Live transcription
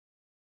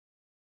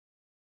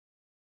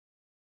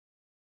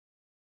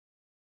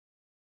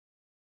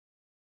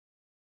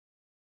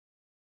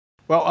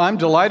Well, I'm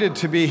delighted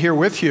to be here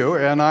with you,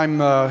 and I'm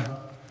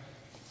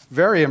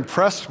very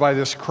impressed by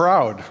this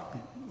crowd.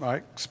 I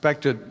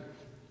expected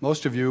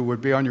most of you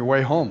would be on your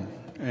way home,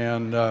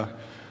 and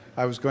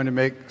I was going to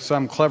make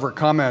some clever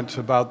comment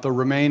about the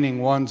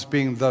remaining ones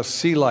being the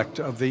select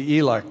of the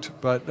elect,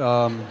 but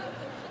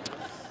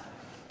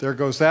there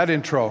goes that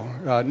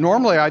intro.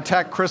 Normally, I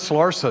attack Chris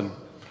Larson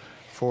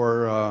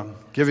for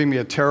giving me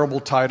a terrible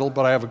title,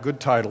 but I have a good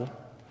title.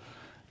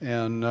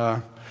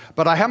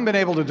 But I haven't been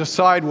able to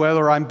decide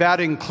whether I'm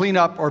batting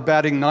cleanup or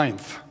batting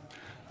ninth.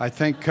 I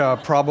think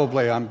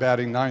probably I'm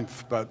batting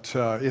ninth, but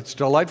it's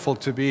delightful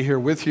to be here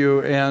with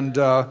you and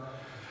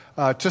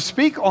to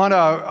speak on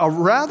a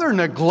rather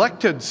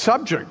neglected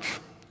subject,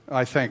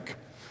 I think.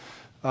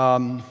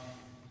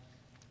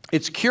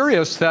 It's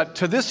curious that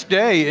to this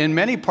day, in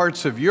many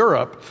parts of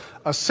Europe,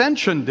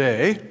 Ascension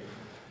Day,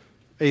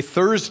 a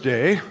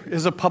Thursday,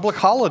 is a public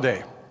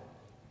holiday.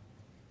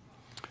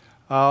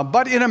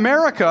 But in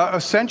America,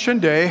 Ascension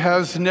Day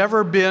has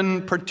never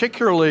been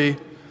particularly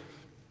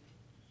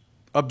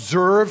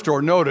observed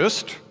or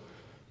noticed,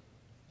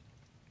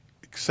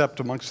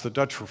 except amongst the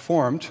Dutch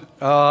Reformed.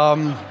 We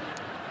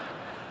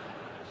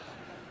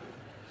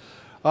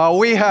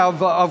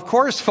have, of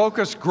course,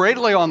 focused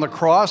greatly on the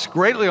cross,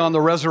 greatly on the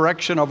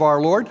resurrection of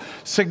our Lord,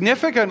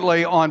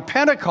 significantly on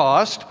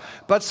Pentecost,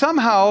 but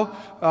somehow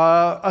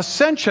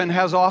Ascension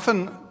has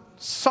often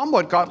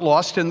somewhat got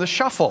lost in the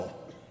shuffle.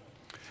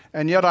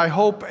 And yet I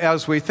hope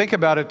as we think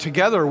about it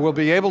together, we'll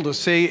be able to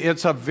see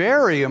it's a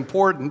very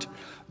important,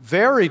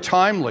 very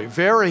timely,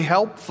 very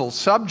helpful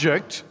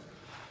subject,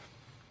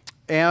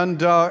 and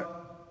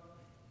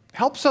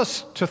helps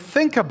us to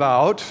think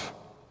about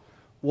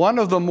one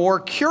of the more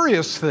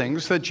curious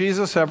things that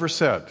Jesus ever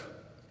said.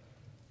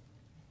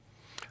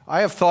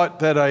 I have thought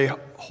that a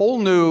whole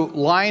new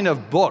line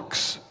of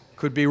books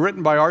could be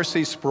written by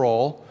R.C.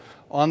 Sproul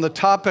on the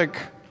topic,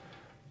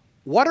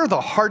 what are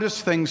the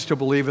hardest things to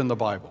believe in the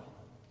Bible?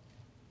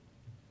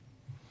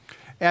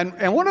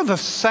 And one of the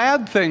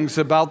sad things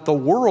about the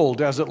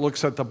world as it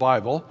looks at the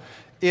Bible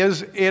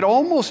is it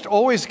almost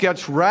always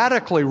gets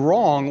radically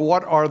wrong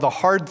what are the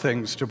hard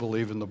things to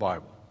believe in the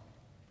Bible.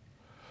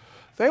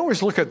 They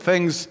always look at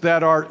things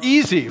that are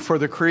easy for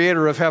the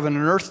creator of heaven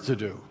and earth to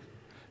do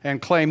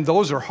and claim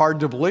those are hard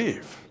to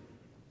believe.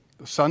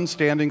 The sun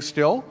standing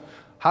still,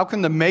 how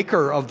can the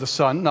maker of the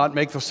sun not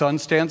make the sun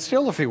stand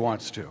still if he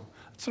wants to?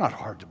 It's not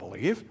hard to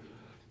believe.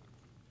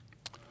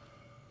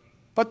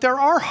 But there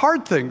are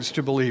hard things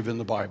to believe in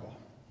the Bible.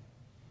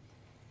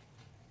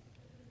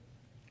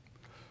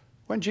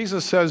 When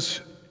Jesus says,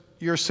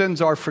 your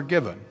sins are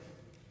forgiven,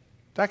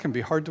 that can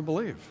be hard to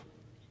believe.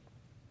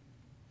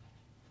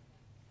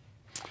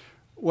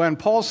 When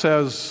Paul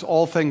says,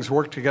 all things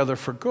work together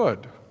for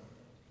good,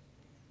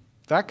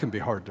 that can be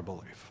hard to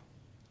believe.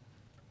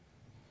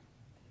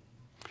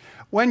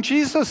 When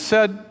Jesus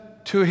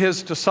said to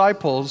his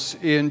disciples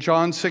in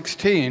John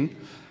 16,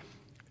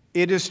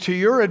 it is to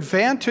your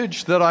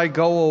advantage that I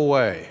go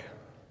away,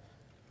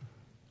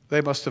 they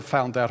must have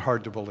found that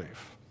hard to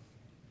believe.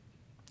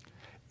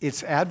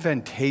 It's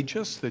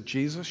advantageous that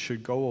Jesus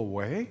should go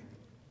away?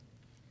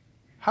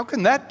 How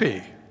can that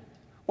be?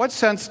 What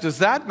sense does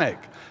that make?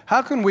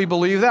 How can we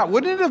believe that?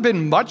 Wouldn't it have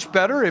been much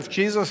better if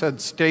Jesus had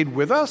stayed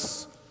with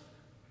us?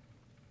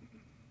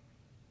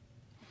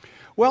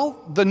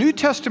 Well, the New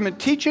Testament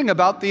teaching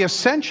about the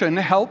ascension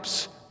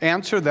helps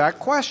answer that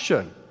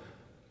question.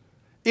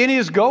 In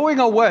his going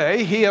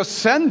away, he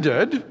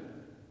ascended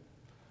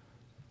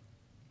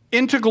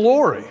into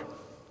glory.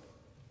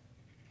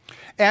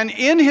 And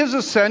in his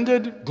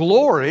ascended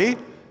glory,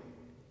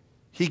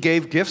 he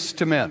gave gifts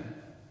to men.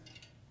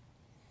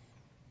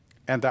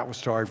 And that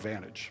was to our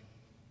advantage.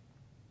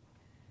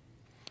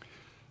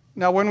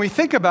 Now, when we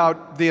think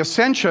about the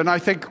ascension, I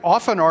think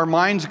often our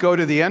minds go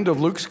to the end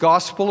of Luke's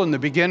gospel and the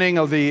beginning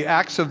of the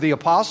Acts of the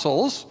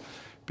Apostles,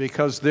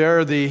 because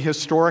they're the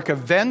historic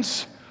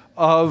events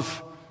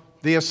of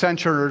the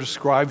ascension are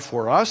described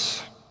for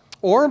us.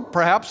 Or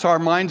perhaps our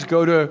minds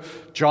go to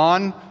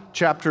John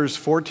chapters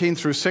 14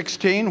 through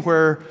 16,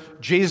 where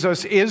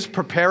Jesus is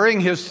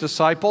preparing his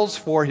disciples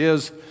for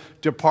his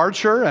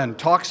departure and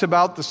talks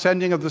about the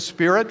sending of the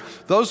Spirit.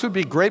 Those would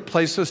be great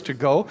places to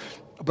go.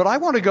 But I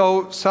want to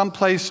go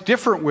someplace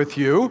different with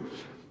you,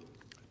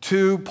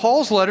 to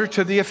Paul's letter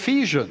to the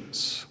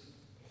Ephesians.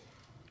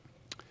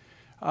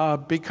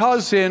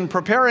 Because in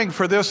preparing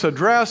for this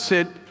address,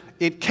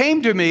 it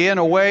came to me in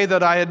a way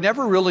that I had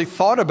never really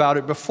thought about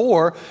it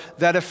before,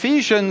 that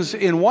Ephesians,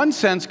 in one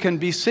sense, can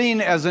be seen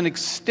as an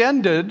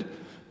extended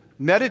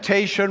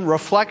meditation,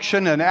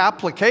 reflection, and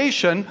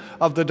application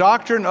of the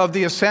doctrine of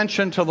the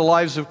ascension to the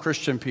lives of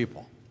Christian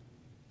people.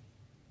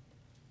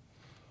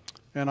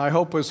 And I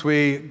hope as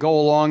we go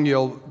along,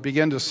 you'll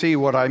begin to see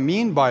what I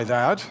mean by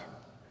that.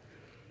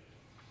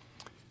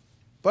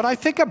 But I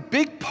think a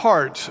big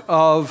part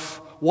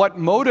of what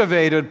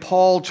motivated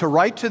Paul to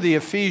write to the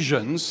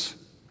Ephesians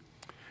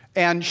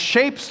and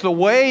shapes the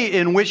way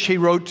in which he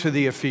wrote to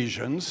the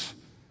Ephesians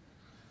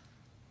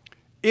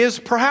is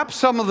perhaps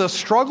some of the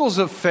struggles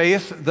of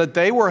faith that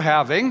they were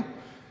having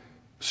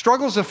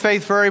struggles of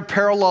faith very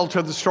parallel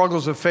to the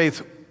struggles of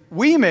faith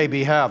we may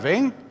be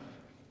having.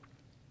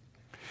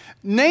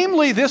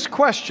 Namely, this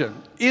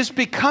question: is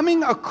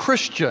becoming a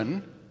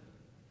Christian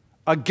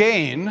a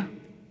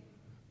gain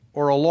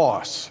or a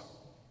loss?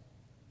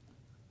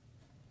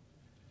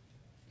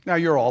 Now,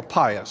 you're all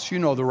pious. You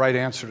know the right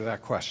answer to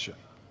that question.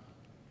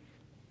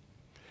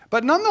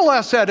 But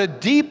nonetheless, at a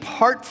deep,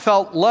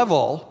 heartfelt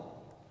level,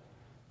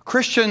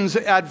 Christians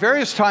at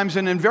various times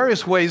and in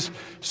various ways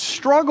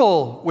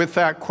struggle with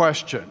that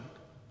question.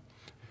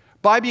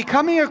 By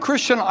becoming a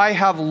Christian, I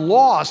have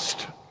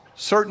lost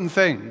certain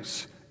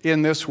things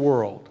in this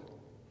world.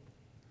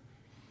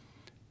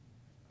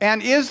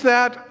 And is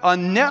that a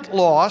net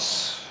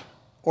loss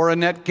or a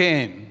net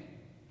gain?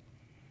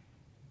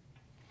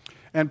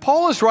 And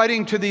Paul is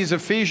writing to these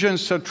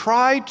Ephesians to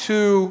try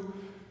to,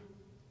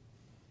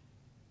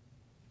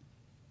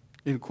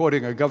 in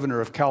quoting a governor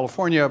of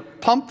California,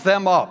 pump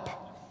them up.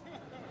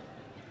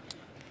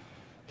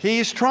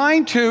 He's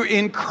trying to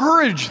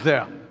encourage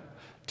them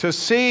to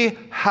see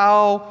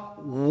how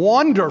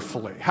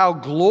wonderfully, how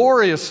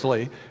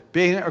gloriously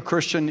being a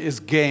Christian is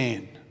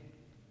gain.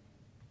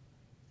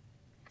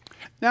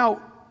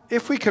 Now,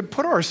 if we could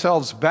put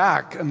ourselves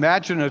back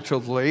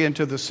imaginatively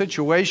into the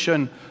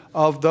situation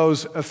of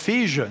those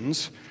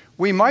Ephesians,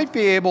 we might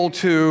be able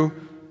to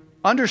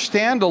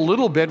understand a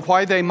little bit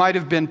why they might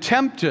have been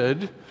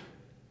tempted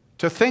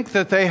to think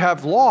that they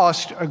have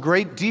lost a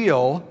great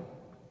deal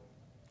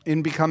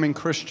in becoming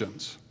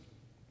Christians.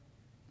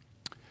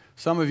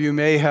 Some of you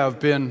may have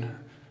been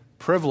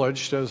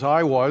privileged, as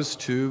I was,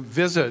 to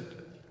visit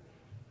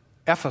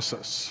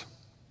Ephesus.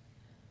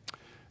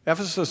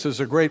 Ephesus is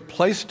a great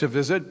place to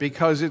visit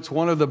because it's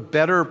one of the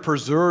better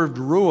preserved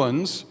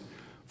ruins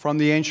from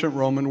the ancient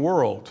Roman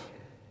world.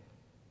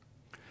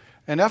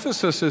 And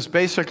Ephesus is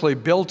basically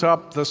built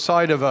up the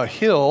side of a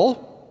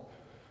hill.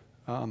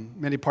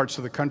 Many parts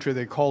of the country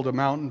they called a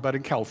mountain, but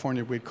in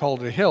California we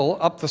called it a hill,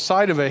 up the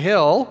side of a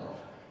hill.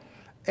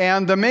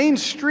 And the main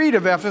street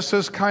of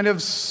Ephesus kind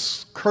of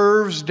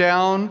curves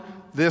down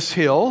this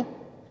hill.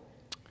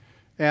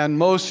 And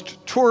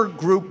most tour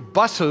group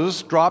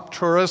buses drop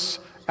tourists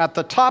at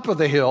the top of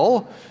the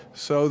hill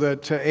so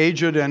that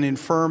aged and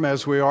infirm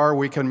as we are,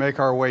 we can make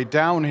our way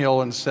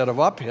downhill instead of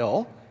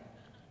uphill.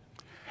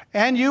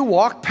 And you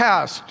walk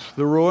past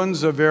the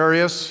ruins of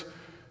various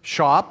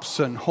shops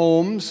and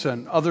homes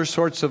and other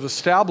sorts of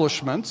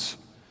establishments.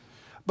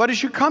 But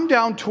as you come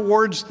down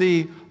towards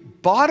the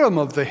bottom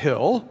of the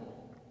hill,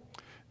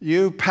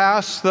 you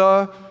pass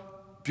the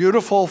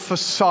beautiful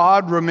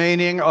facade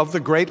remaining of the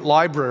great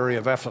library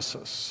of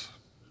Ephesus.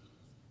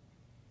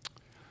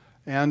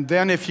 And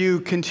then if you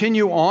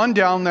continue on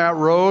down that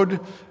road,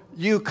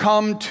 you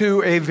come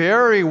to a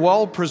very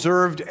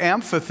well-preserved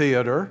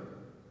amphitheater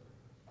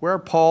where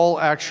Paul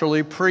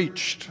actually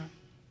preached.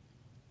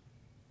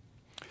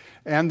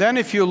 And then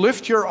if you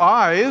lift your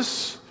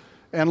eyes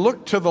and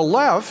look to the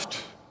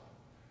left,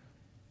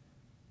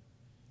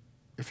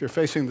 if you're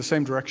facing the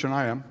same direction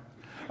I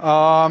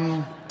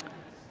am,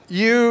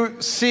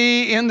 you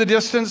see in the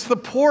distance the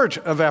port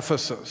of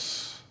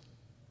Ephesus,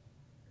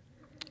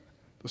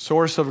 the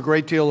source of a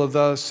great deal of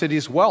the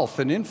city's wealth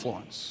and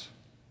influence.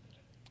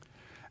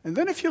 And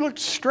then if you look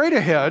straight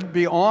ahead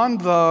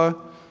beyond the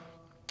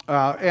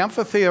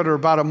amphitheater,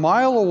 about a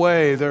mile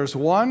away, there's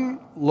one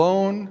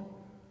lone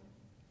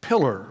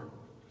pillar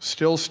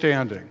still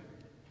standing.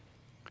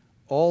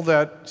 All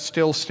that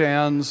still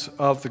stands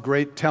of the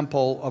great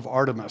temple of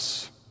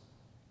Artemis,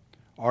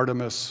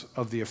 Artemis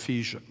of the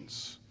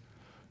Ephesians,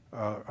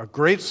 a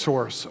great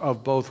source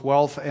of both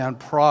wealth and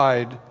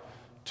pride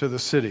to the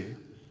city.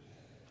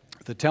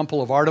 The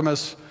temple of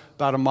Artemis,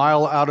 about a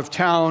mile out of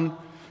town,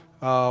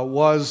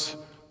 was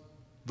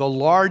the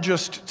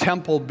largest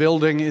temple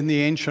building in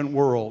the ancient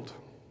world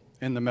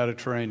in the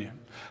Mediterranean,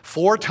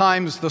 4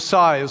 times the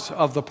size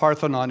of the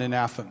Parthenon in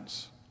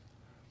Athens.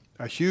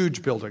 A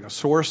huge building, a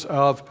source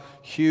of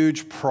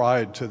huge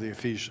pride to the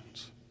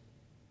Ephesians.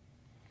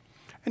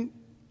 And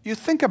you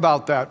think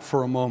about that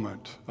for a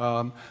moment.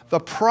 The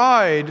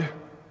pride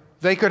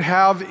they could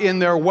have in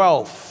their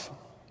wealth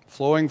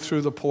flowing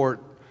through the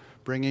port,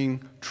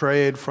 bringing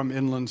trade from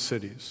inland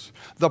cities.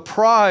 The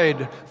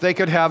pride they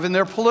could have in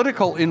their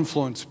political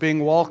influence,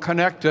 being well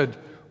connected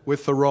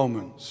with the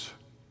Romans.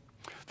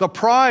 The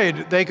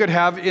pride they could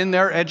have in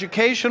their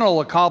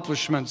educational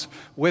accomplishments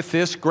with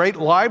this great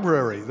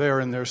library there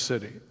in their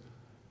city.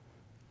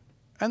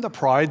 And the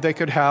pride they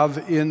could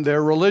have in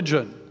their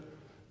religion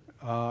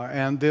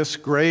and this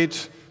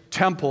great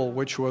temple,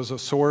 which was a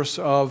source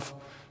of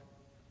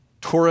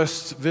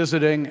tourists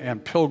visiting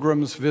and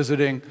pilgrims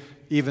visiting,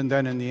 even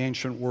then in the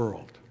ancient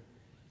world.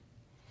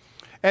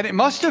 And it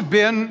must have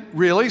been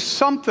really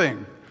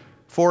something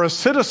for a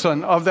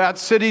citizen of that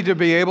city to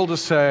be able to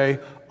say,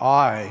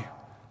 I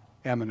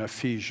am an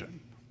Ephesian.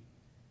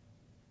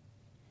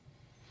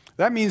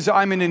 That means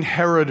I'm an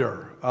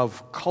inheritor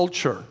of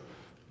culture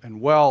and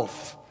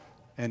wealth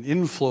and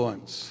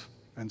influence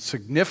and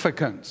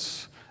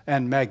significance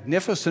and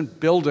magnificent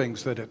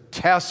buildings that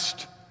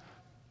attest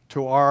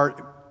to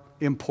our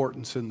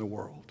importance in the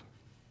world.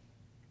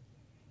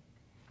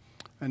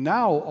 And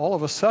now, all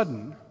of a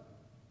sudden,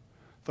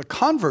 the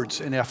converts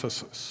in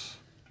Ephesus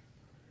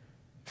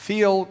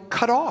feel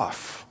cut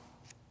off,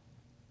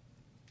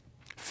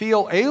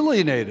 feel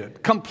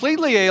alienated,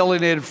 completely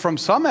alienated from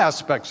some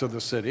aspects of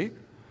the city,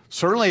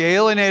 certainly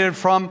alienated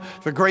from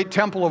the great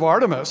temple of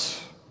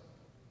Artemis.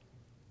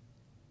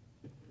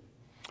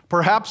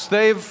 Perhaps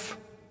they've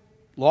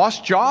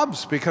lost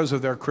jobs because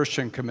of their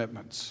Christian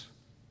commitments.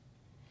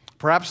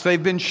 Perhaps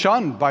they've been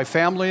shunned by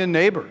family and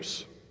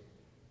neighbors.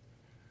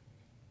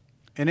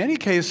 In any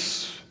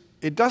case,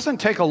 it doesn't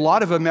take a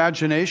lot of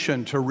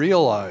imagination to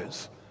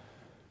realize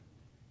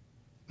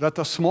that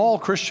the small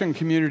Christian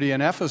community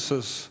in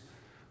Ephesus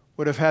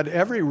would have had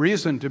every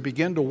reason to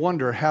begin to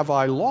wonder, have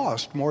I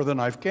lost more than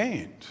I've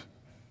gained?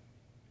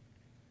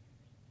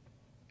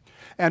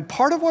 And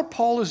part of what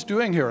Paul is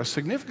doing here, a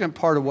significant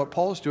part of what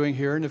Paul is doing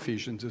here in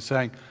Ephesians, is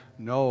saying,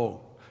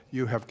 no,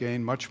 you have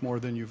gained much more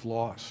than you've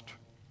lost.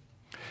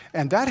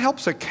 And that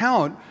helps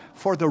account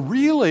for the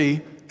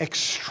really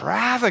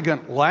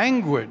extravagant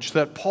language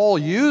that Paul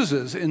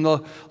uses in the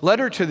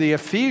letter to the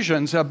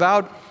Ephesians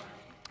about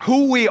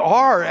who we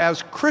are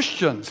as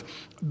Christians,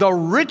 the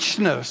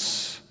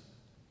richness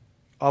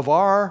of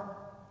our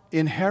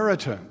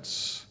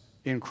inheritance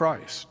in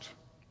Christ.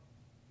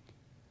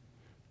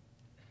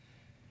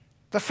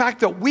 The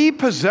fact that we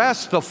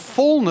possess the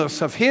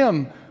fullness of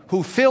Him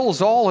who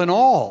fills all in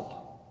all.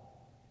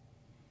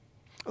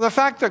 The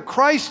fact that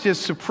Christ is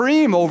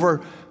supreme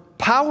over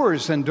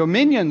powers and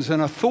dominions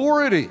and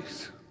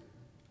authorities.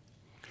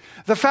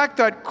 The fact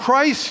that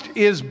Christ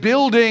is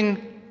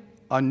building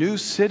a new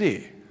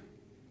city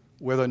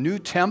with a new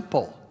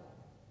temple,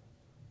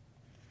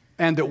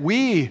 and that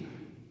we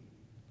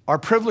are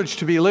privileged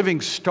to be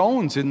living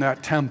stones in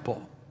that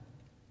temple.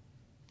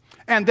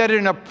 And that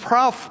in a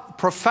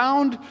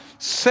profound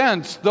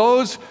sense,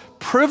 those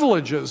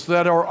privileges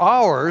that are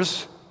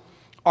ours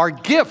are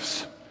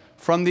gifts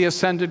from the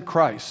ascended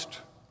Christ.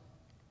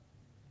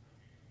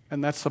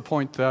 And that's the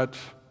point that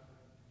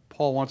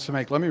Paul wants to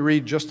make. Let me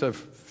read just a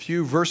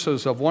few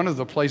verses of one of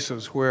the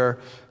places where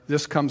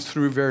this comes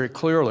through very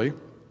clearly.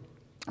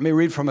 Let me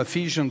read from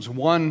Ephesians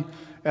 1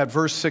 at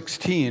verse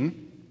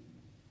 16.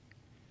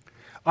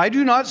 I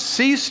do not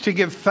cease to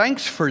give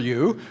thanks for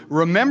you,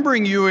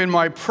 remembering you in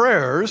my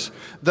prayers,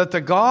 that the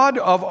God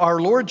of our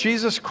Lord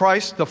Jesus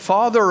Christ, the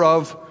Father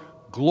of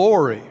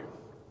glory,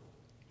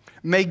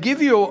 may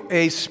give you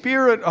a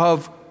spirit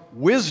of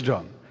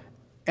wisdom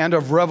and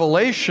of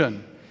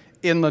revelation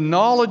in the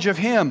knowledge of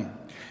Him,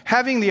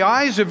 having the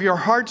eyes of your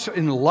hearts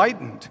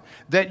enlightened,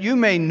 that you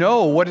may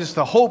know what is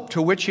the hope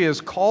to which He has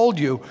called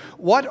you,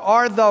 what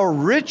are the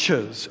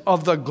riches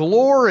of the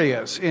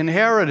glorious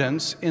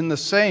inheritance in the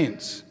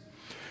saints,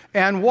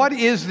 and what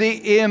is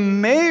the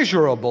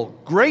immeasurable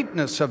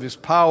greatness of His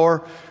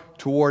power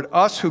toward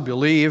us who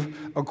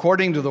believe,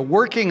 according to the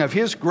working of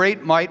His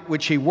great might,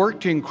 which He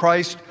worked in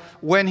Christ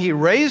when He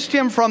raised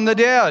Him from the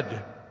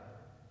dead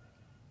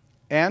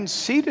and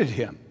seated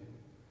Him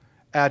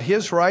at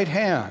His right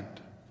hand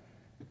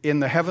in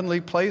the heavenly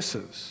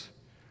places,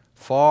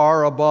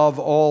 far above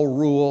all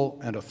rule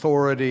and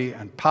authority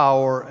and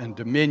power and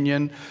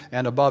dominion,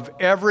 and above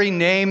every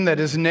name that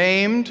is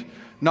named,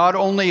 not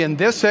only in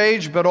this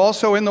age, but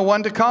also in the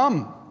one to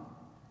come.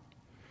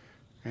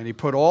 And He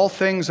put all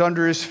things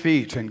under His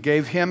feet and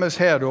gave Him as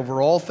head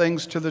over all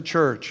things to the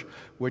church,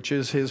 which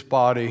is His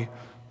body,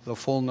 the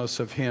fullness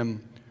of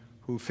Him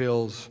who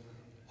fills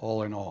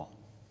all in all.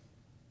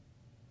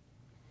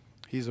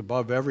 He's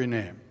above every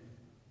name.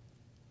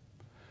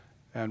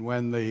 And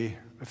when the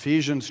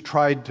Ephesians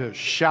tried to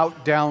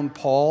shout down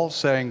Paul,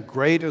 saying,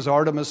 great is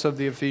Artemis of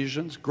the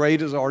Ephesians,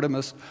 great is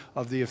Artemis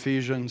of the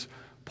Ephesians,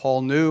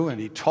 Paul knew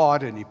and he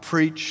taught and he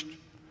preached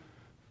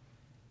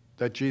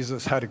that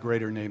Jesus had a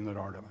greater name than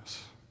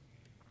Artemis.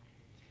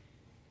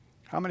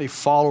 How many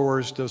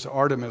followers does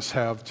Artemis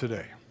have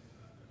today?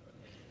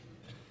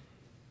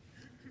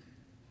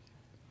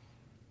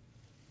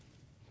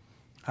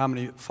 How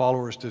many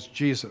followers does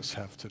Jesus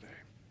have today?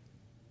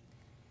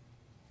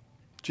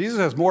 Jesus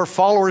has more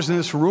followers in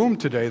this room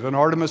today than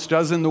Artemis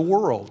does in the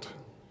world.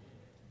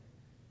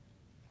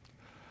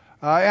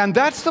 And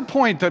that's the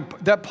point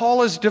that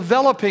Paul is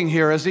developing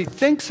here as he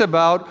thinks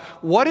about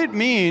what it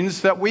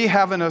means that we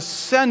have an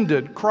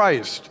ascended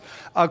Christ,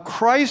 a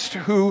Christ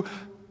who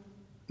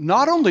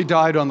not only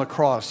died on the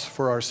cross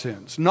for our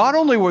sins, not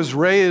only was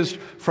raised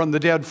from the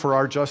dead for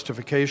our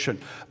justification,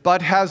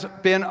 but has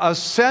been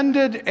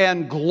ascended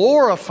and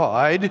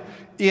glorified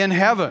in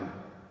heaven,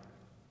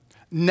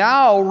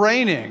 now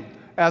reigning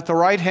at the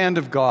right hand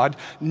of God,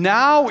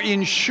 now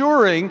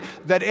ensuring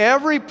that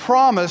every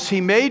promise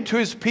He made to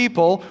His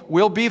people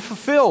will be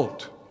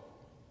fulfilled.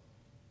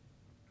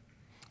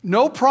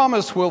 No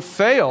promise will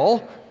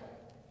fail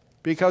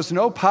because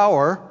no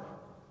power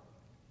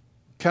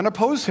can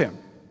oppose Him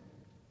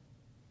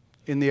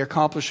in the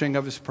accomplishing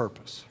of His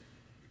purpose.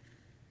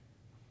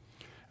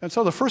 And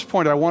so the first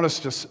point I want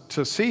us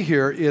to see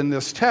here in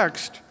this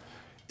text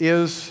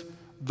is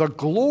the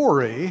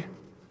glory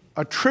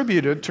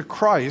attributed to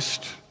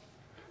Christ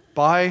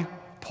by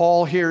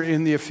Paul here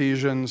in the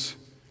Ephesians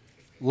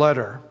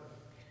letter,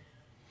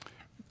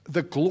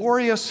 the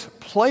glorious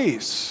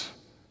place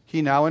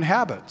he now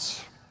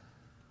inhabits.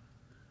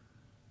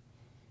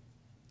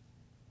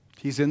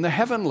 He's in the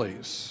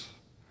heavenlies.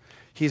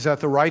 He's at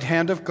the right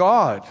hand of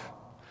God.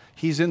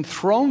 He's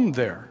enthroned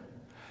there.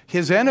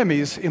 His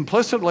enemies,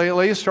 implicitly at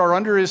least, are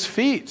under his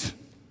feet.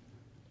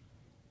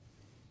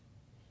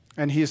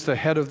 And he's the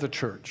head of the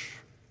church.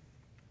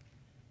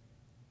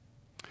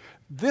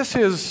 This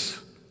is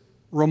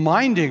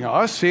reminding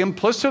us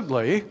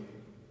implicitly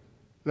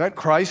that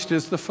Christ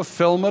is the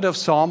fulfillment of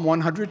Psalm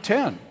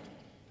 110.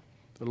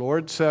 The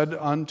Lord said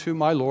unto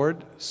my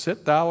Lord,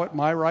 sit thou at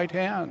my right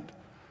hand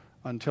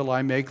until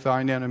I make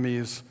thine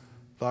enemies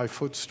thy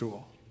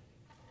footstool.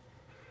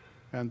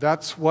 And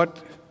that's what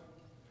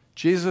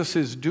Jesus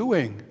is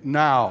doing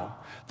now.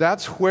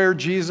 That's where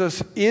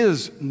Jesus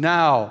is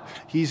now.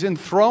 He's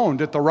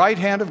enthroned at the right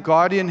hand of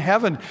God in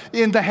heaven,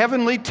 in the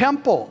heavenly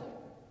temple.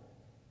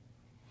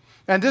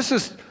 And this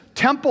is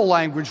temple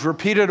language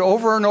repeated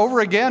over and over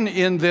again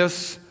in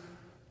this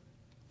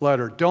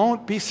letter.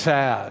 Don't be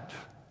sad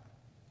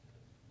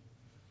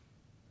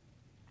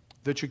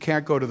that you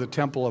can't go to the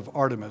temple of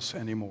Artemis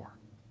anymore.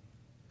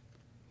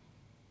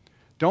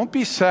 Don't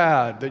be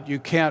sad that you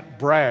can't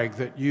brag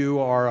that you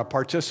are a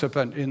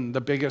participant in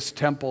the biggest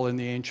temple in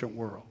the ancient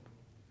world.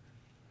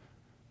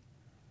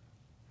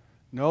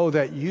 Know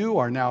that you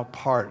are now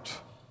part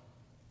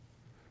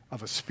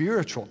of a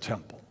spiritual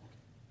temple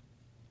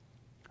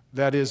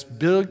that is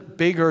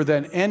bigger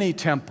than any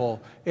temple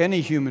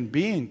any human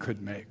being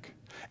could make,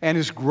 and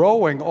is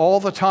growing all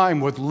the time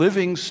with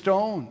living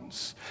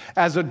stones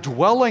as a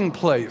dwelling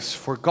place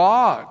for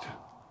God.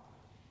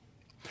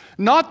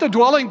 Not the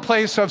dwelling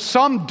place of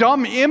some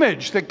dumb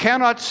image that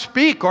cannot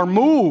speak or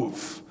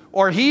move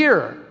or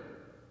hear.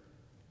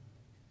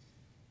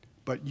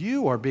 But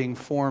you are being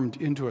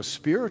formed into a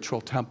spiritual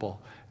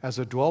temple as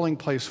a dwelling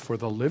place for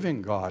the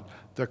living God,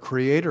 the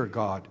Creator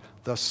God,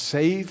 the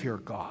Savior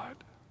God.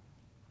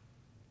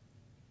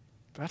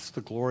 That's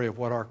the glory of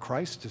what our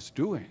Christ is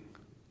doing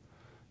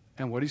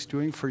and what he's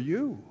doing for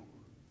you.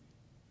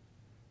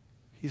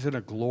 He's in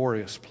a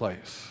glorious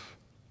place.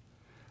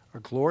 A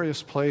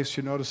glorious place,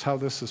 you notice how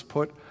this is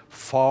put,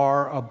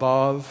 far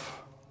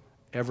above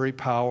every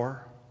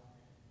power.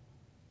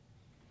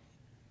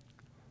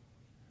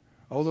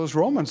 Oh, those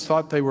Romans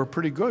thought they were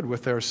pretty good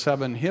with their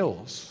 7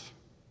 hills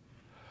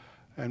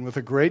and with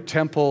a great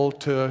temple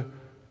to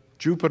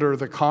Jupiter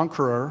the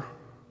Conqueror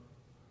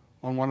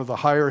on one of the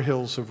higher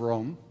hills of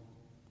Rome.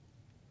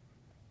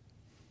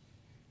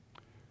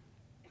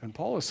 And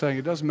Paul is saying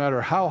it doesn't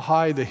matter how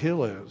high the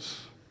hill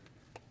is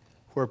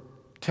where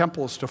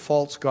temples to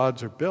false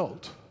gods are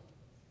built.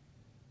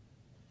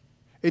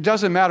 It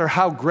doesn't matter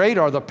how great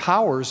are the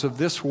powers of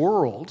this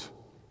world.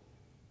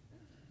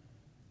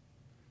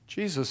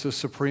 Jesus is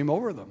supreme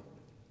over them.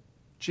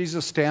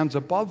 Jesus stands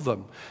above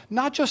them.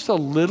 Not just a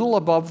little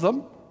above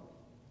them,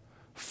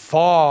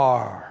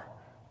 far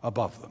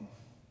above them.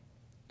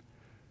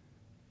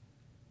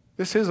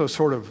 This is a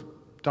sort of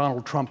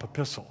Donald Trump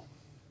epistle.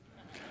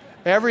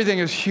 Everything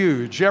is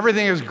huge.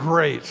 Everything is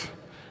great.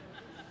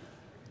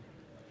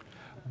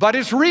 But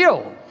it's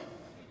real.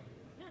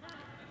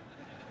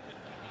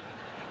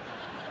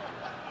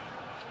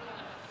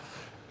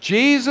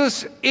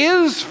 Jesus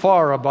is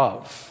far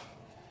above.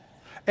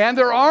 And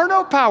there are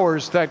no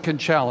powers that can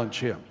challenge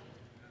him.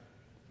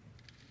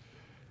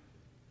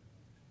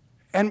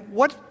 And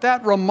what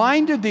that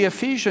reminded the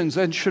Ephesians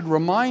and should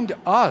remind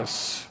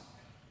us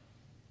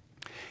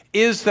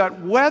is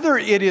that whether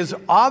it is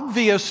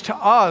obvious to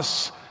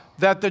us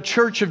that the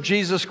Church of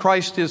Jesus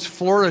Christ is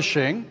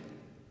flourishing,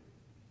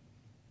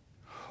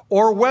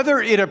 or whether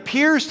it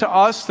appears to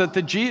us that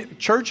the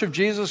Church of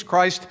Jesus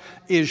Christ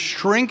is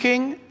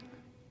shrinking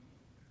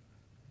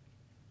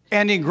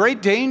and in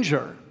great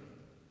danger,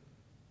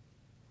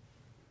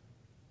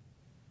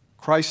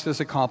 Christ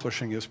is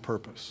accomplishing his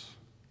purpose.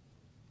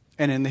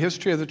 And in the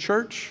history of the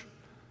church,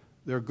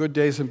 there are good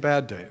days and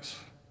bad days.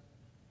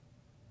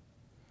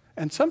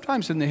 And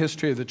sometimes in the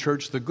history of the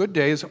church, the good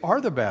days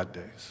are the bad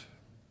days,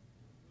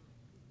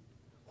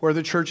 where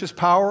the church is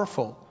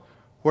powerful,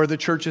 where the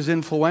church is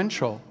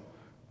influential,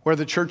 where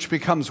the church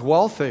becomes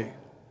wealthy.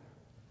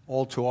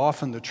 All too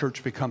often, the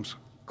church becomes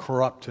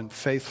corrupt and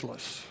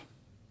faithless.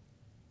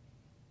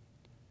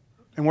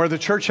 And where the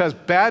church has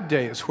bad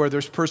days, where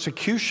there's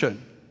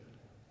persecution,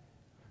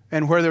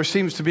 and where there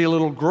seems to be a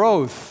little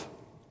growth,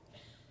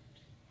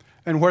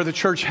 and where the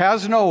church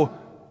has no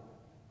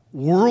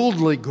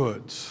worldly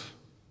goods,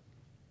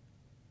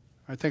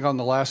 I think on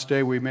the last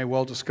day we may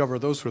well discover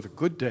those were the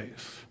good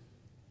days,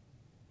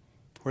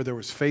 where there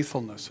was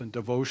faithfulness and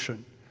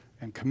devotion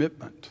and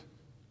commitment.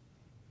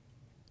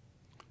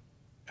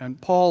 And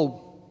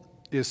Paul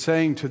is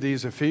saying to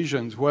these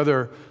Ephesians,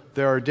 whether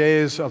there are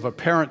days of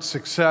apparent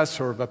success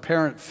or of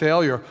apparent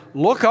failure,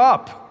 look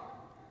up.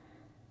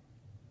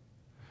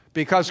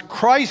 Because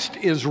Christ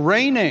is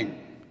reigning.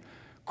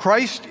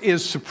 Christ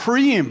is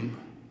supreme.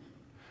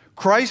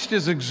 Christ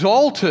is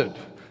exalted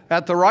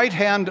at the right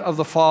hand of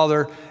the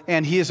Father,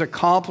 and he is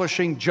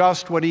accomplishing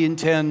just what he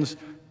intends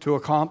to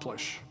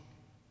accomplish.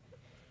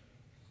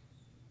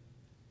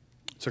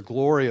 It's a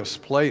glorious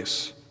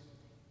place.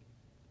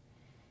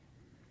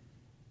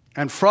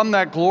 And from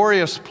that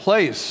glorious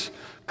place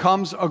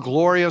comes a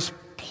glorious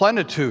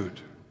plenitude,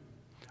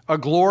 a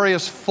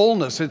glorious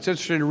fullness. It's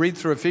interesting to read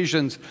through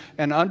Ephesians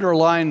and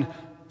underline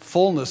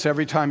fullness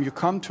every time you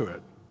come to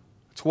it.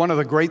 It's one of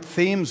the great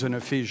themes in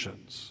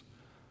Ephesians.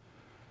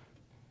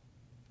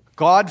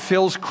 God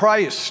fills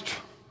Christ.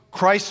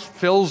 Christ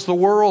fills the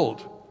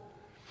world.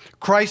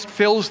 Christ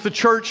fills the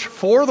church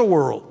for the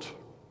world.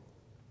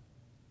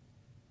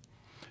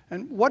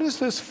 And what is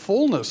this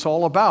fullness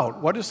all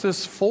about? What does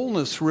this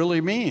fullness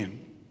really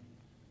mean?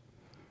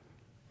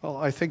 Well,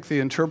 I think the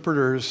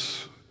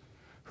interpreters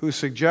who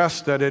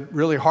suggest that it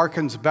really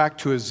harkens back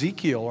to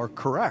Ezekiel are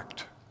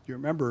correct. You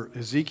remember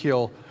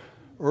Ezekiel,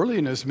 early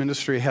in his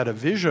ministry, had a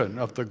vision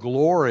of the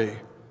glory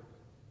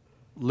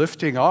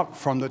lifting up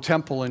from the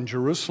temple in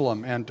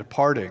Jerusalem and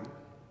departing.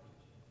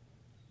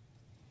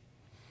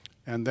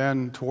 And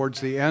then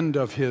towards the end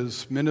of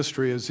his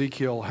ministry,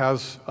 Ezekiel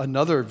has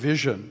another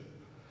vision.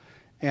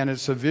 And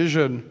it's a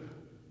vision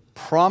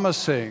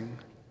promising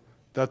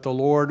that the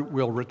Lord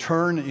will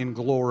return in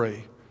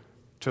glory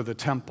to the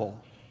temple.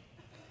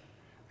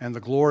 And the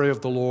glory of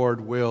the Lord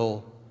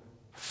will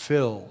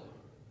fill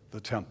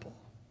the temple.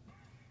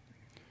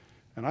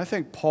 And I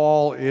think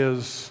Paul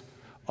is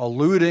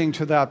alluding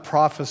to that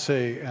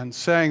prophecy and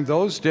saying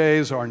those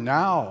days are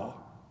now,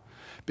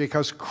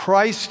 because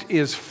Christ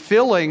is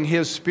filling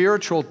his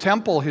spiritual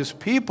temple, his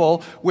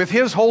people, with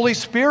his Holy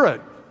Spirit.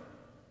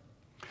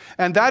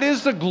 And that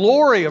is the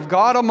glory of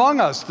God among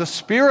us, the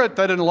Spirit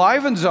that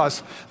enlivens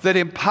us, that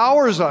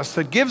empowers us,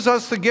 that gives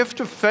us the gift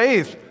of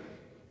faith,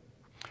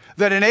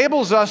 that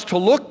enables us to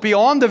look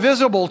beyond the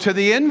visible to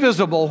the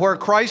invisible, where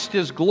Christ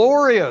is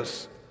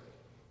glorious,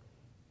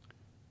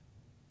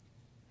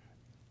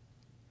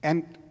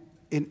 and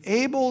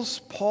enables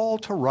Paul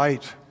to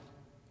write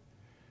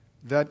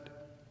that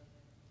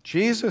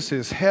Jesus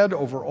is head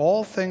over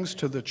all things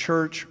to the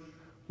church,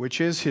 which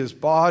is his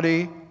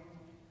body,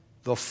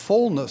 the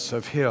fullness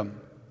of him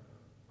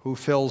who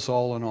fills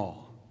all in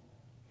all.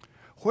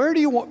 Where do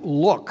you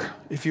look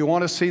if you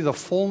want to see the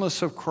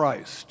fullness of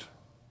Christ?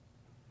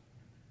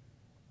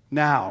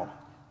 Now.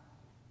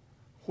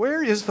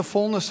 Where is the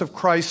fullness of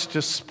Christ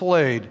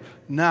displayed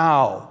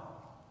now?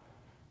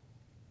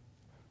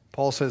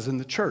 Paul says in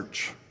the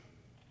church.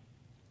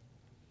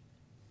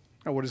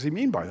 Now, what does he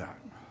mean by that?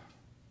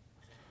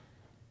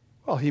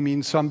 Well, he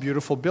means some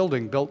beautiful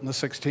building built in the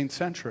 16th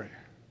century.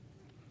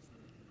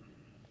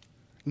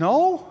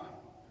 No?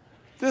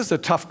 This is a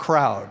tough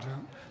crowd.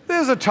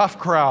 This is a tough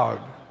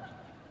crowd.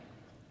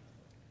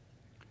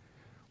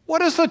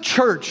 What is the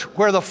church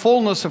where the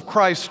fullness of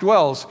Christ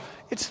dwells?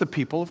 It's the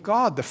people of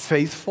God, the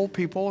faithful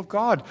people of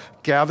God,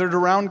 gathered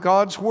around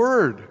God's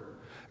word,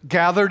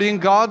 gathered in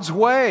God's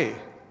way.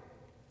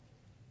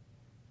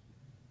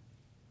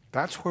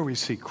 That's where we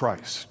see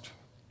Christ.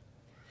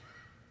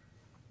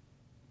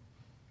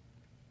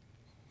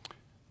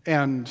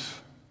 And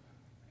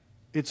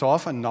it's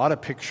often not a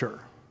picture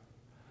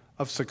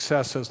of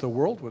success as the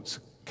world would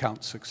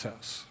count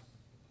success.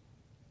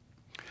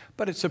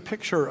 But it's a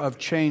picture of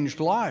changed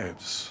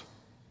lives.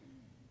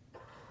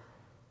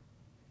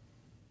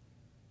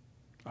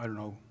 I don't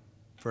know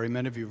very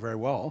many of you very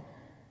well.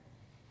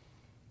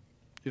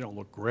 You don't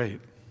look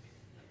great.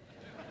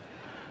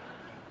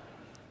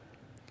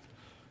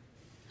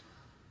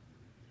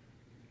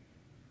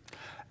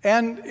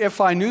 And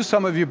if I knew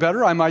some of you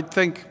better, I might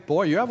think,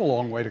 boy, you have a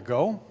long way to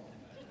go.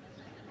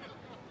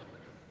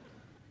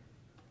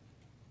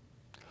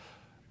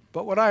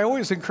 But what I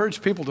always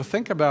encourage people to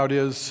think about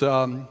is,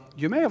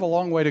 you may have a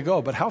long way to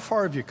go, but how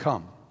far have you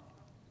come?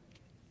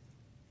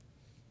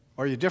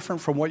 Are you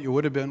different from what you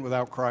would have been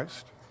without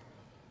Christ?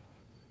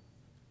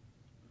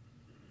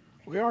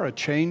 We are a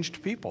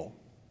changed people.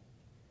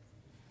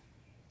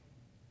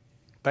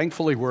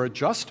 Thankfully, we're a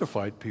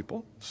justified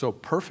people, so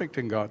perfect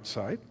in God's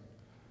sight.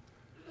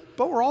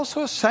 But we're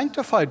also a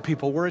sanctified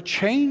people. We're a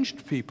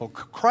changed people.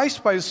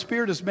 Christ, by his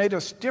Spirit, has made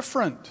us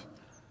different.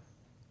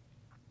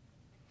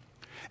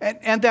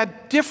 And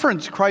that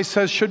difference, Christ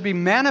says, should be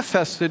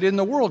manifested in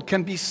the world,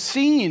 can be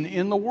seen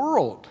in the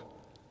world.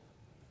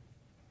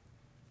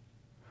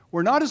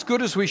 We're not as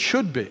good as we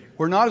should be.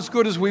 We're not as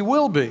good as we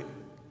will be.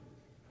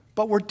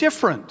 But we're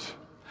different.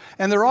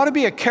 And there ought to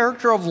be a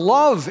character of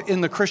love in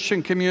the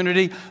Christian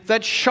community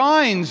that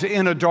shines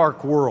in a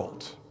dark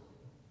world.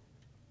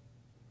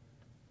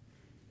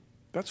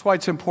 That's why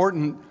it's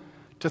important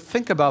to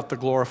think about the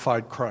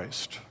glorified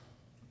Christ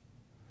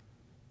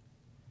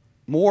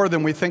more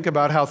than we think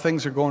about how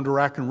things are going to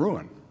rack and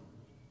ruin.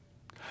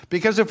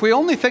 Because if we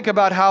only think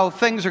about how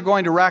things are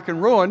going to rack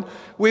and ruin,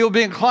 we will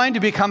be inclined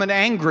to become an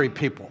angry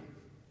people.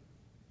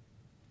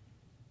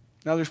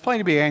 Now, there's plenty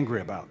to be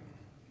angry about.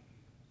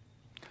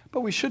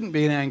 But we shouldn't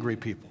be an angry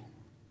people.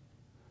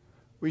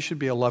 We should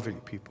be a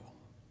loving people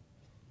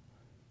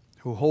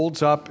who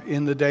holds up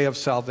in the day of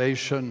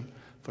salvation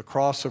the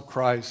cross of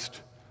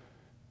Christ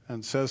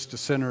and says to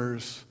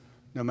sinners,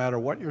 no matter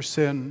what your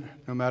sin,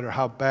 no matter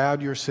how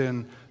bad your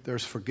sin,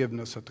 there's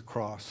forgiveness at the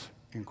cross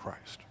in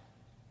Christ.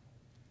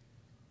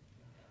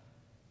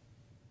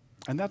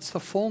 And that's the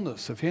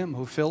fullness of him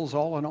who fills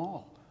all in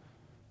all.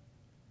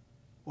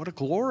 What a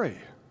glory.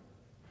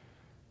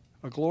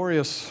 A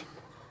glorious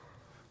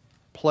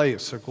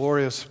place, a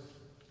glorious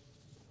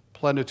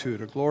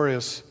plenitude, a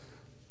glorious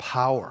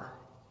power.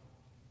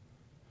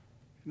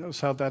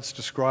 Notice how that's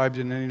described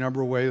in any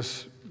number of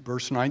ways.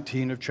 Verse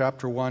 19 of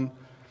chapter 1.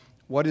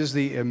 What is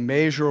the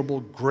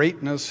immeasurable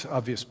greatness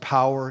of his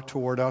power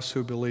toward us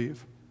who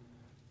believe?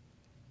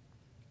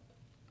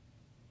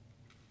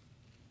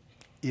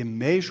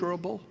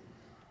 Immeasurable,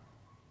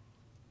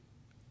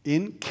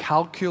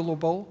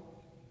 incalculable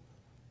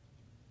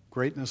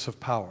greatness of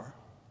power.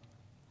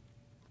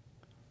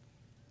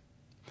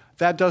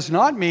 That does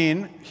not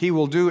mean he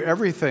will do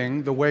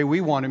everything the way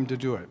we want him to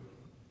do it.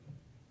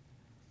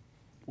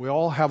 We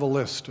all have a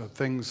list of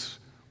things,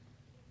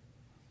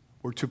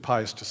 we're too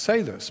pious to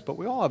say this, but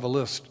we all have a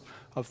list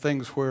of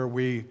things where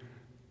we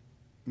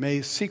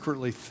may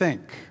secretly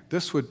think,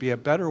 this would be a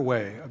better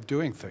way of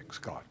doing things,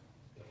 God.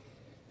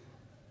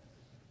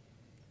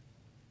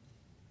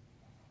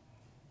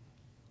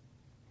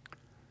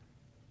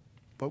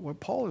 But what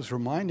Paul is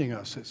reminding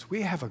us is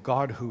we have a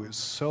God who is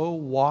so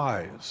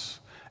wise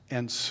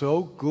and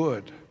so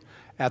good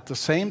at the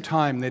same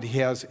time that he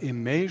has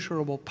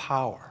immeasurable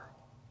power,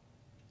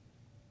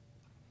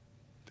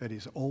 that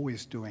he's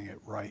always doing it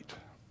right.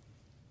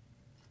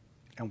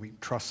 And we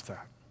trust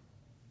that.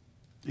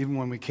 Even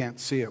when we can't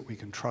see it, we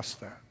can trust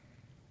that.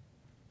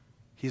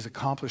 He's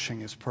accomplishing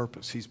his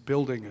purpose. He's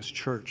building his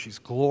church. He's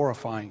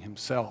glorifying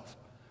himself.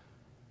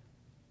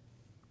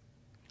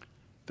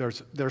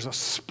 There's a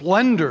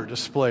splendor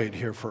displayed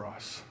here for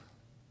us.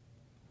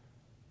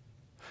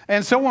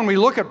 And so when we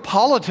look at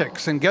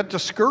politics and get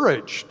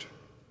discouraged,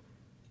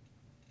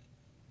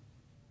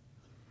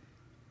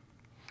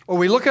 or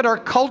we look at our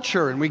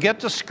culture and we get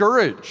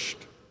discouraged,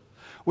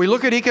 we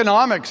look at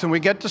economics and we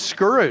get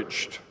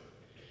discouraged,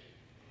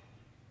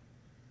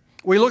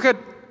 we look at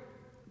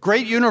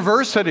great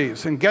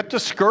universities and get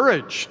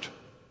discouraged,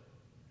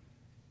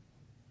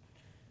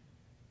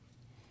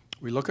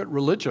 we look at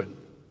religion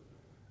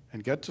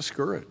and get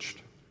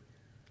discouraged.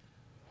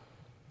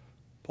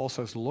 Paul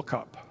says, look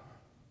up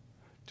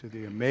to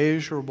the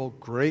immeasurable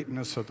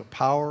greatness of the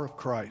power of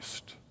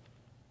Christ,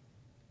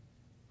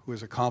 who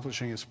is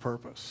accomplishing his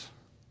purpose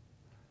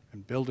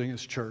and building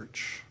his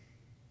church,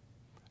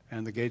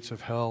 and the gates of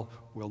hell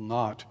will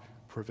not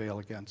prevail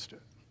against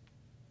it.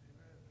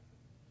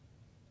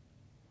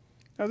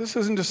 Now, this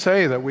isn't to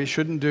say that we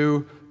shouldn't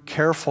do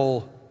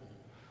careful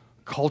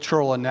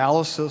cultural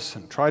analysis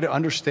and try to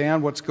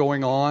understand what's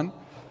going on.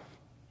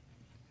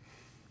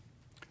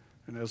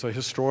 And as a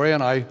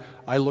historian, I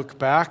look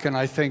back and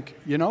I think,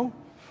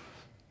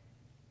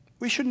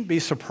 we shouldn't be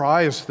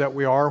surprised that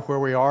we are where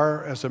we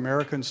are as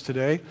Americans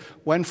today,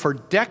 when for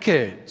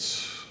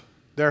decades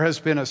there has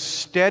been a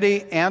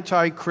steady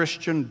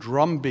anti-Christian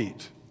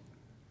drumbeat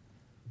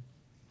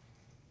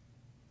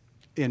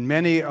in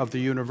many of the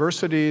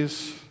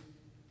universities,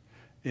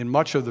 in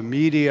much of the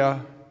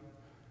media,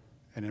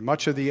 and in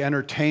much of the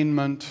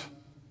entertainment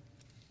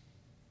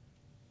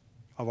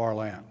of our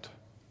land.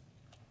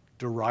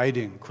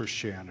 Deriding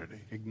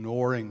Christianity,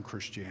 ignoring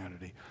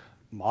Christianity,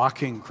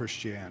 mocking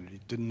Christianity,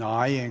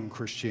 denying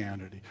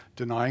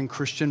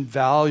Christian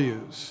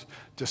values,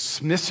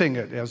 dismissing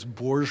it as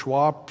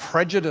bourgeois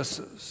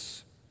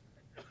prejudices.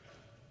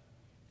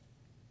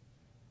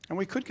 And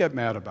we could get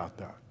mad about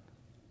that.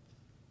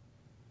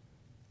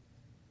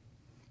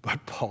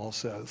 But Paul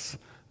says,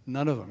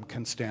 none of them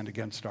can stand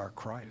against our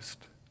Christ.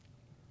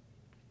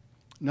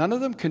 None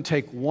of them can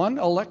take one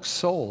elect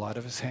soul out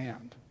of his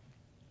hand.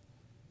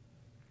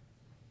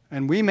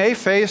 And we may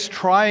face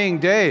trying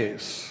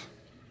days.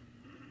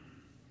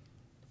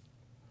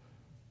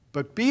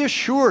 But be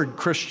assured,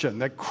 Christian,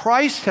 that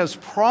Christ has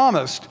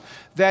promised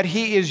that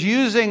he is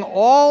using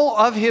all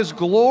of his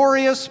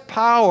glorious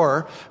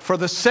power for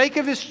the sake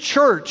of his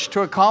church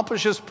to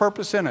accomplish his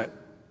purpose in it.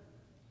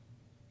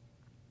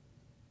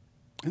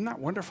 Isn't that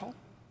wonderful?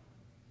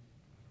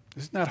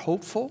 Isn't that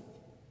hopeful?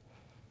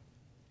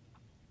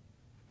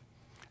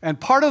 And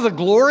part of the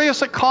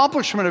glorious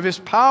accomplishment of his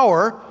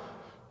power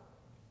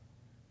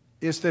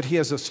is that he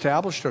has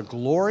established a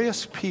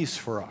glorious peace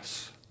for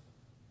us.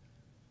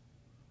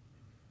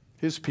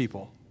 His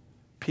people,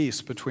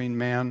 peace between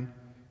man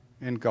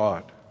and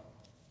God.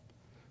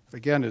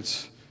 Again,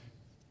 it's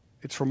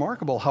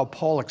remarkable how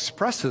Paul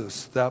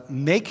expresses the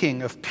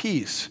making of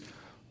peace.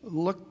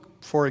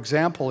 Look, for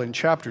example, in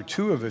chapter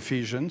 2 of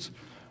Ephesians,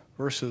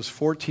 verses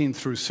 14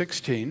 through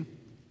 16.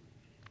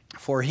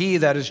 For he,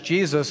 that is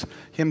Jesus,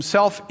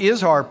 himself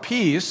is our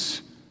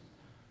peace,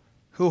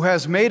 who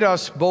has made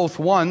us both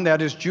one,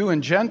 that is Jew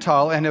and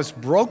Gentile, and has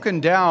broken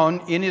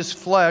down in his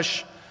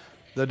flesh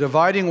the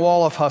dividing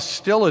wall of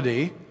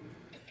hostility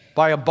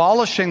by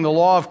abolishing the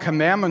law of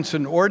commandments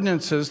and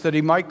ordinances, that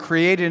he might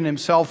create in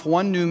himself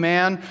one new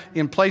man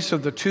in place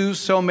of the two,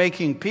 so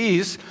making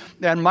peace,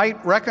 and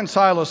might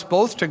reconcile us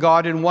both to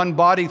God in one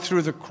body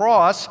through the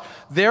cross,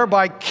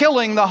 thereby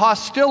killing the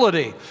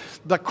hostility.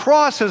 The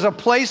cross is a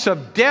place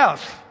of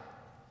death.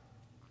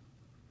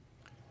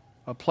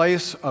 a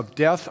place of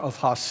death, of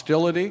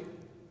hostility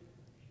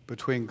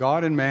between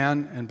God and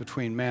man and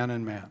between man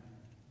and man.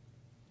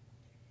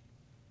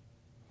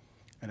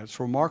 And it's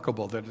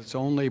remarkable that it's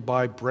only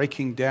by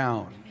breaking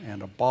down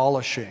and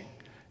abolishing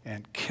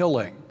and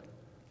killing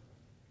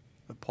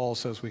that Paul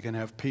says we can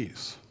have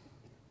peace.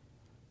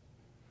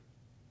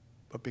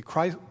 But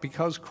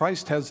because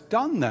Christ has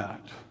done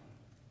that,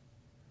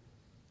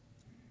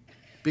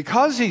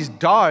 because he's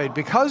died,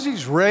 because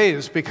he's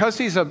raised, because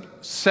he's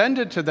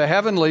ascended to the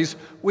heavenlies,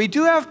 we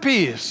do have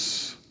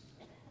peace.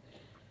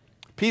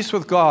 Peace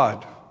with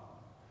God.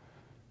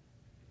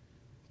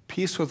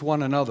 Peace with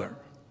one another.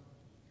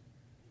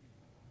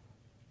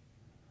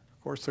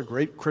 Of course, the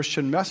great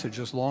Christian message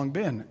has long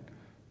been,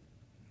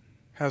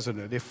 hasn't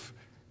it?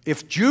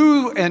 If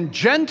Jew and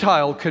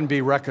Gentile can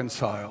be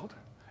reconciled,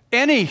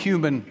 any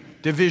human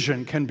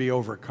division can be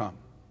overcome.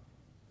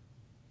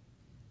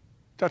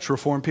 Dutch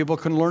Reformed people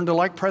can learn to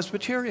like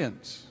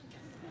Presbyterians.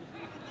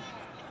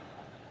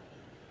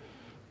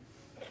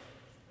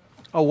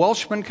 A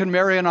Welshman can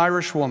marry an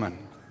Irish woman.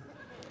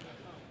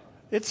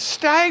 It's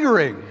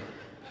staggering,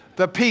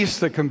 the peace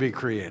that can be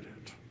created.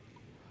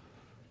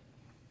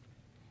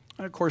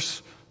 And of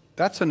course,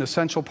 that's an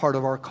essential part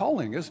of our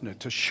calling, isn't it?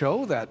 To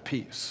show that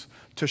peace,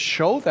 to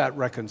show that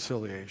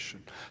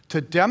reconciliation, to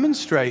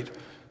demonstrate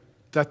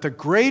that the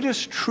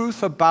greatest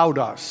truth about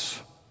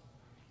us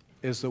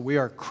is that we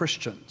are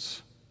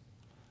Christians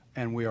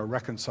and we are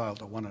reconciled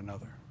to one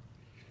another.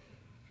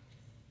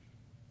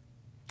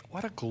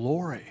 What a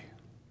glory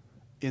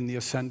in the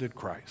ascended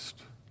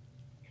Christ.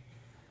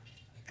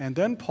 And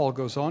then Paul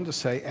goes on to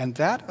say, and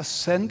that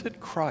ascended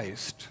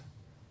Christ,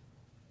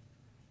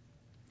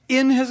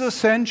 in his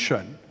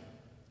ascension,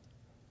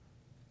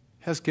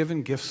 has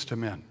given gifts to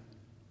men.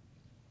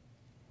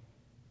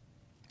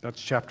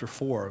 That's chapter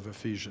 4 of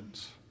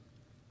Ephesians.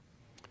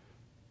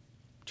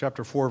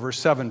 Chapter 4, verse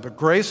 7, but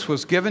grace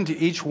was given to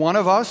each one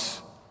of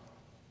us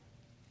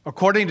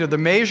according to the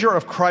measure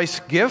of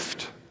Christ's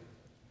gift.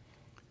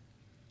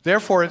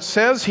 Therefore it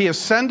says, he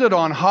ascended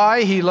on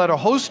high, he led a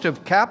host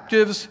of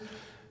captives,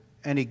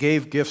 and he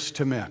gave gifts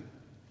to men.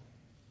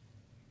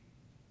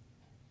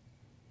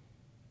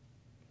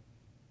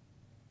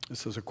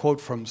 This is a quote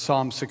from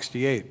Psalm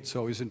 68. It's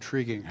always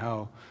intriguing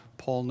how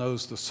Paul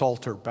knows the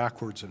Psalter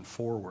backwards and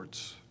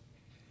forwards.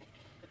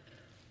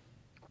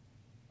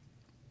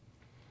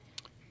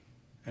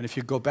 And if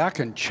you go back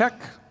and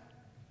check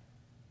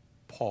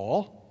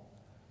Paul,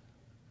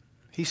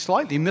 he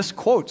slightly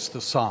misquotes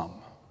the psalm.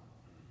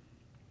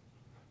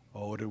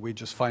 Oh, did we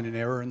just find an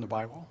error in the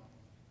Bible?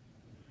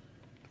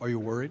 Are you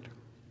worried?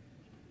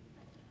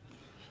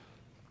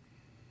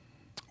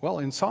 Well,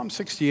 in Psalm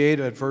 68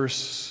 at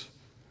verse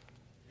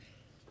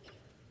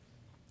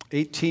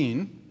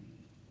 18,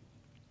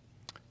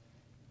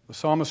 the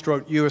psalmist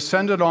wrote, you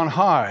ascended on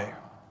high.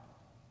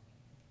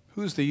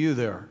 Who's the you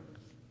there?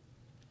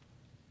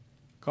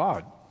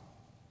 God.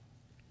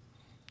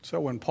 So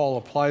when Paul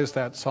applies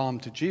that psalm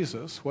to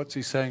Jesus, what's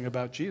he saying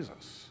about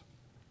Jesus?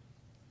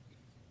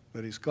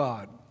 That he's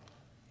God.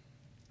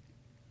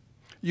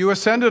 You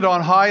ascended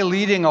on high,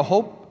 leading a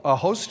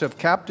host of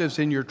captives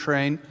in your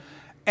train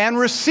and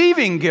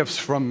receiving gifts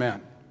from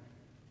men.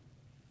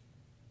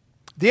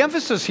 The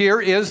emphasis here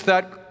is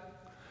that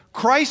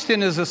Christ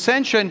in his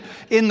ascension,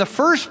 in the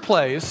first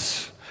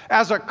place,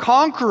 as a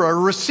conqueror,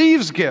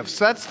 receives gifts.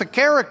 That's the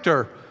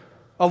character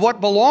of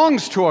what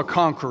belongs to a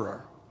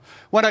conqueror.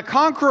 When a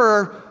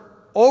conqueror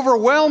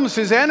overwhelms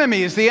his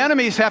enemies, the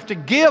enemies have to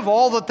give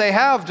all that they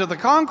have to the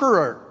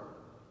conqueror.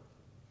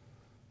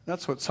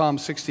 That's what Psalm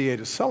 68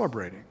 is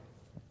celebrating.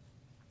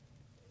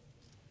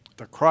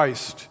 That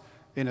Christ,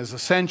 in his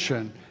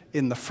ascension,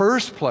 in the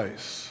first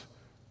place,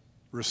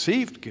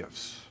 received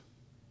gifts.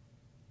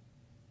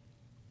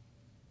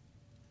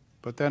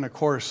 But then, of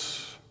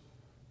course,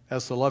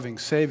 as the loving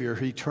Savior,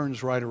 he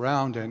turns right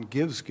around and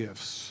gives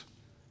gifts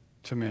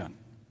to men.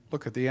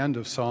 Look at the end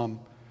of Psalm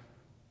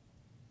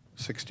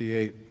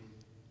 68,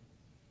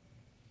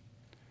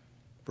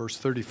 verse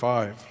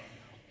 35.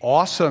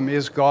 Awesome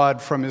is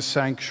God from his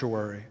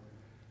sanctuary,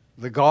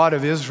 the God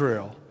of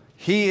Israel.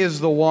 He is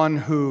the one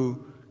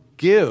who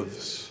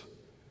gives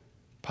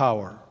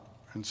power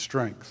and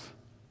strength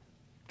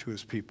to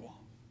his people.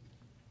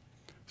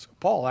 So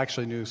Paul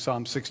actually knew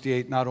Psalm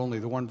 68, not only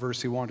the one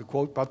verse he wanted to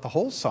quote, but the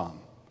whole psalm,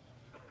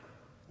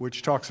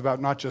 which talks about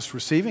not just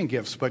receiving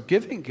gifts, but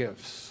giving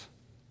gifts.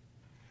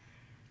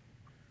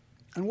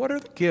 And what are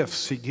the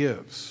gifts he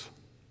gives?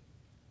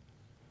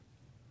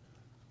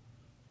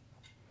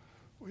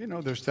 Well, you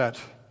know, there's that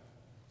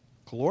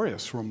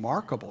glorious,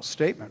 remarkable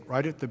statement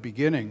right at the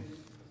beginning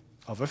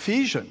of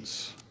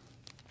Ephesians.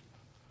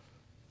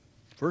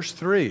 Verse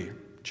 3,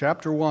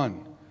 chapter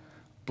 1.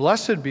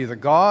 Blessed be the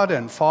God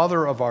and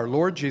Father of our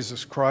Lord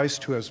Jesus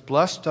Christ, who has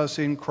blessed us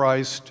in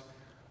Christ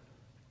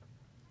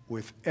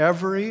with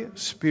every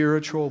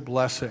spiritual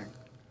blessing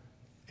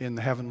in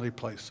the heavenly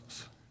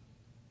places.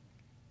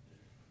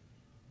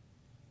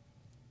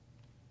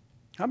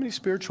 How many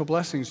spiritual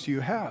blessings do you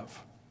have?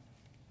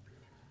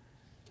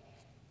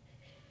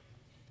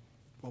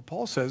 Well,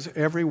 Paul says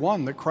every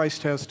one that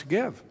Christ has to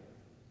give.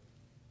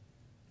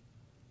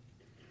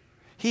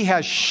 He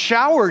has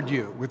showered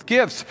you with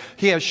gifts.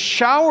 He has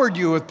showered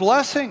you with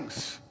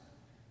blessings.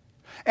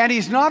 And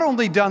he's not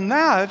only done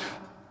that,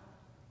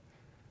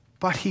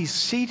 but he's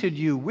seated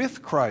you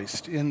with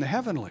Christ in the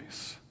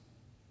heavenlies.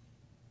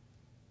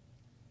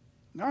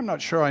 Now, I'm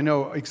not sure I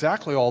know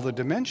exactly all the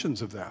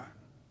dimensions of that.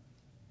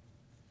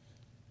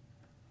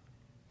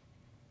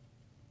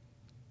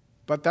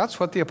 But that's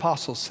what the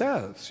apostle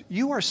says.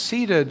 You are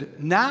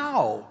seated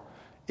now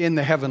in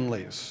the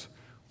heavenlies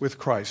with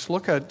Christ.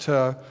 Look at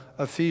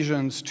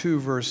Ephesians 2,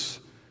 verse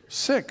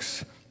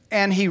 6.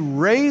 And he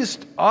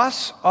raised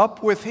us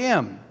up with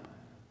him.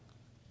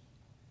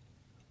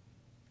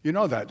 You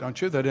know that,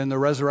 don't you? That in the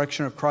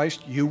resurrection of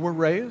Christ, you were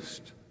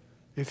raised,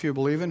 if you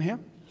believe in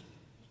him.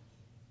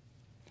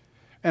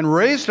 And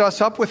raised us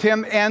up with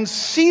him and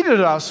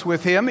seated us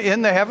with him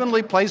in the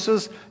heavenly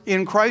places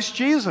in Christ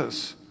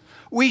Jesus.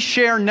 We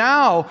share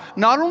now,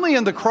 not only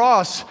in the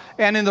cross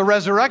and in the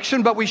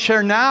resurrection, but we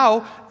share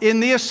now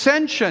in the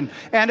ascension.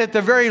 And at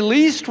the very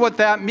least, what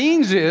that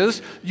means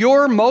is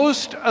your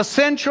most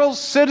essential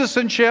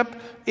citizenship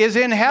is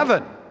in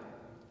heaven.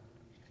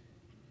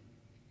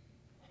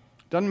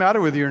 Doesn't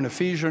matter whether you're an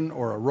Ephesian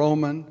or a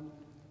Roman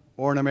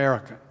or an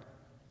American.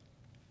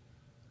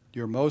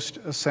 Your most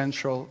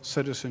essential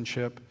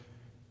citizenship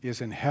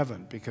is in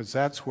heaven because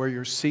that's where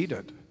you're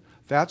seated.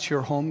 That's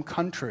your home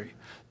country.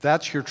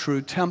 That's your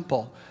true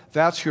temple.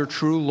 That's your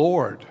true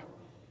Lord.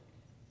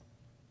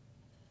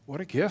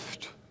 What a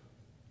gift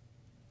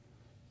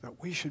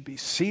that we should be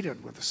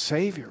seated with the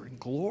Savior in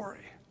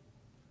glory.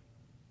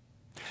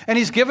 And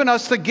he's given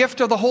us the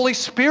gift of the Holy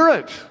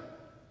Spirit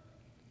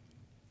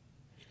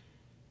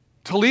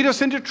to lead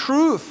us into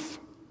truth.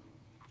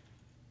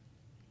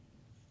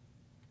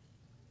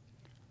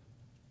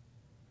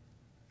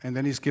 And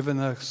then he's given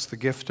us the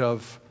gift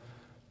of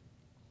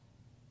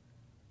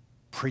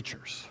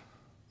preachers.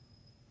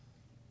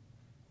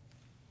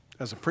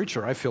 As a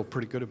preacher, I feel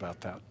pretty good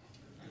about that.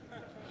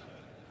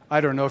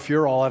 I don't know if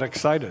you're all that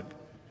excited.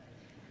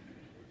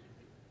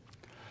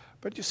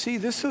 But you see,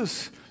 this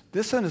is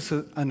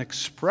an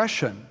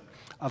expression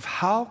of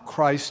how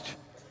Christ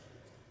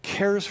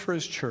cares for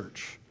his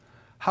church,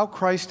 how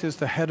Christ is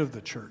the head of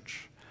the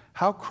church,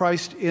 how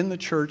Christ in the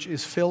church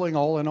is filling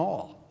all in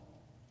all.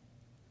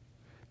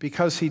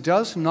 Because he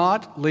does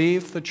not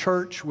leave the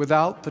church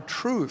without the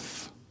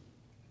truth.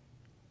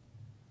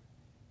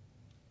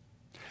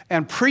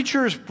 And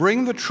preachers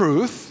bring the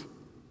truth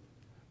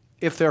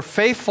if they're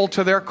faithful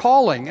to their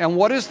calling. And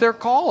what is their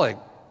calling?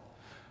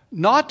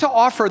 Not to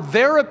offer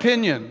their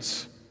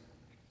opinions,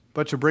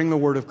 but to bring the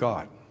Word of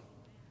God.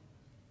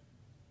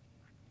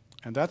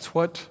 And that's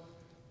what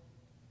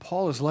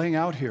Paul is laying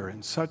out here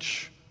in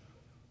such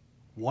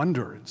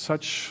wonder, in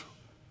such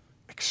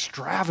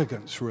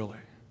extravagance, really.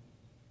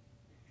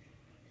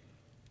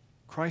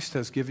 Christ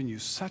has given you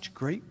such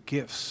great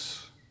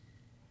gifts,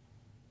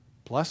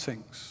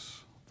 blessings,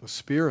 the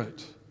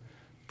Spirit,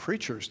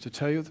 preachers to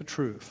tell you the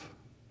truth.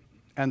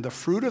 And the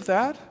fruit of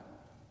that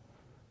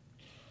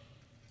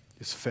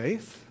is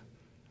faith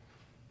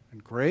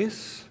and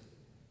grace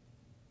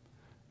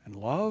and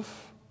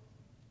love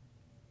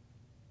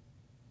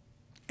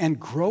and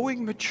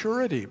growing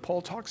maturity.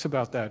 Paul talks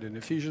about that in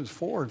Ephesians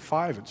 4 and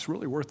 5. It's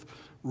really worth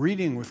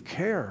reading with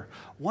care.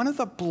 One of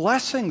the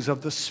blessings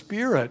of the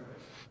Spirit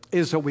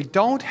is that we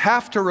don't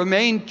have to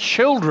remain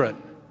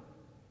children.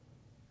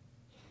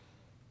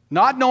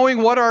 Not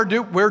knowing what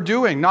we're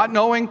doing, not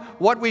knowing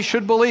what we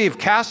should believe,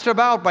 cast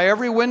about by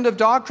every wind of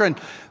doctrine.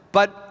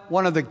 But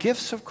one of the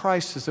gifts of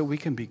Christ is that we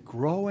can be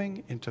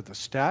growing into the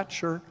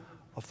stature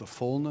of the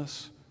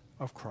fullness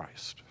of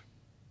Christ.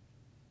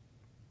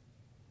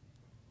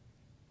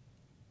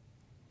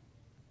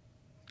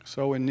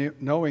 So in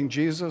knowing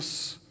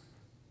Jesus,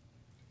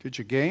 did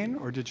you gain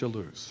or did you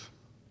lose?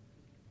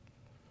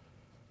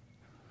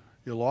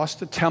 You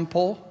lost a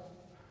temple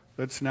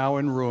that's now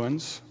in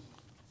ruins.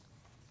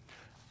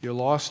 You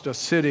lost a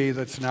city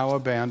that's now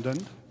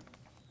abandoned.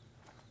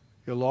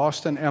 You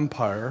lost an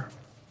empire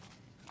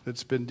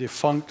that's been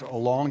defunct a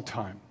long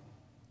time.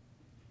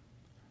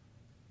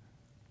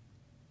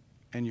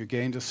 And you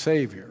gained a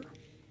Savior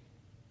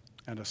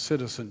and a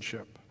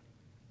citizenship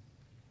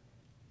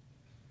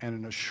and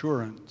an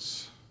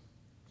assurance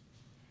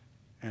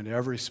and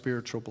every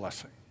spiritual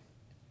blessing.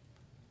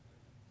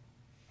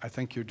 I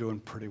think you're doing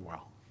pretty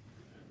well.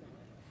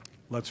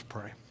 Let's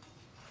pray.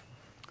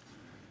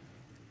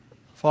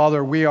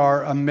 Father, we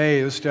are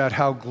amazed at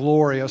how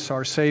glorious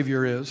our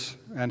Savior is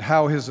and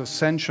how his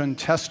ascension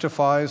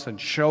testifies and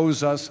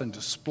shows us and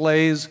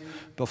displays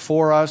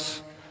before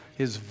us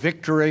his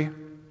victory.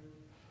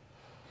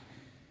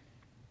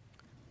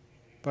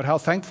 But how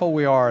thankful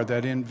we are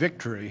that in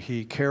victory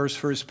he cares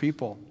for his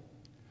people.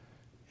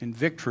 In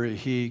victory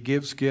he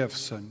gives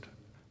gifts and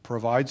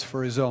provides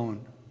for his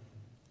own.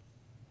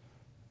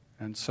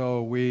 And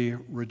so we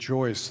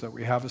rejoice that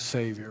we have a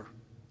Savior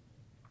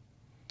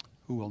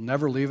who will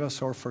never leave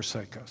us or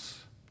forsake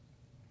us,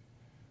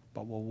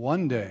 but will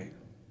one day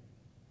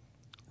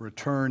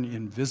return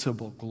in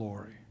visible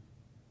glory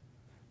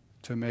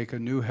to make a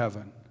new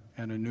heaven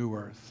and a new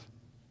earth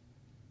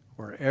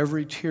where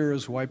every tear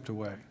is wiped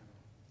away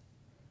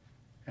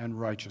and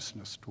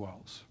righteousness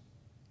dwells.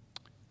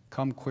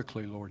 Come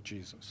quickly, Lord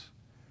Jesus.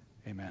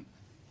 Amen.